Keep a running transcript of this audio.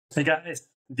Hey guys,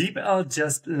 DeepL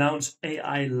just launched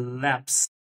AI Labs,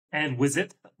 and with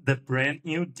it, the brand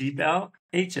new DeepL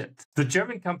Agent. The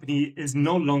German company is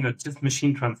no longer just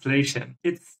machine translation.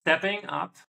 It's stepping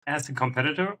up as a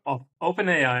competitor of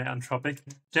OpenAI, Anthropic,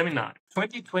 Gemini.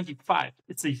 2025,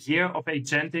 it's a year of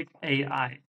agentic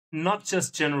AI. Not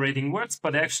just generating words,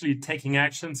 but actually taking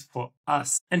actions for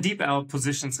us. And DeepL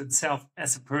positions itself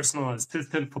as a personal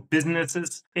assistant for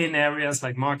businesses in areas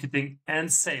like marketing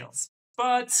and sales.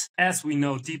 But as we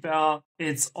know, DeepL,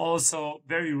 it's also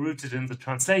very rooted in the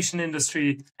translation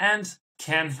industry and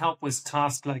can help with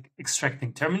tasks like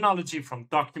extracting terminology from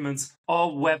documents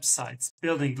or websites,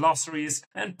 building glossaries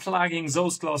and plugging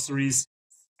those glossaries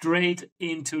straight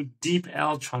into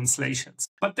DeepL translations.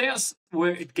 But there's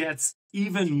where it gets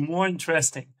even more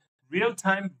interesting.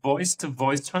 Real-time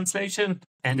voice-to-voice translation,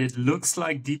 and it looks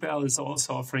like DeepL is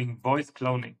also offering voice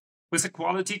cloning. With a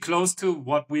quality close to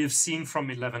what we've seen from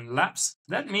 11 Labs,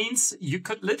 that means you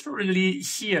could literally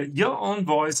hear your own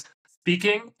voice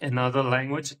speaking another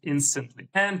language instantly.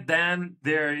 And then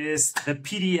there is the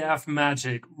PDF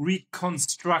magic,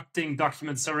 reconstructing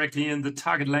documents directly in the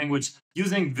target language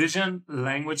using vision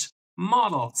language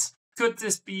models. Could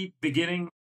this be beginning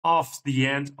of the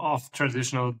end of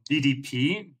traditional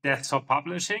DDP, desktop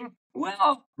publishing?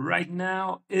 Well, right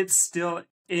now it's still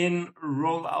in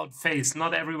rollout phase.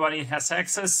 Not everybody has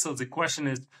access, so the question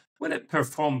is, will it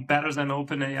perform better than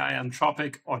OpenAI,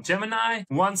 Anthropic, or Gemini?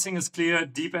 One thing is clear,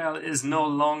 DeepL is no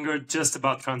longer just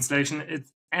about translation.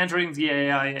 It's entering the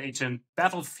AI agent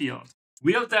battlefield.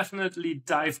 We'll definitely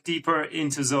dive deeper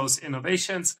into those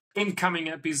innovations in coming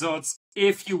episodes.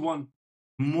 If you want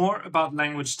more about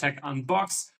Language Tech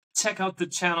Unboxed, check out the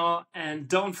channel and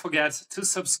don't forget to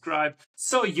subscribe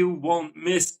so you won't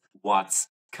miss what's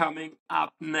coming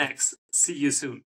up next. See you soon.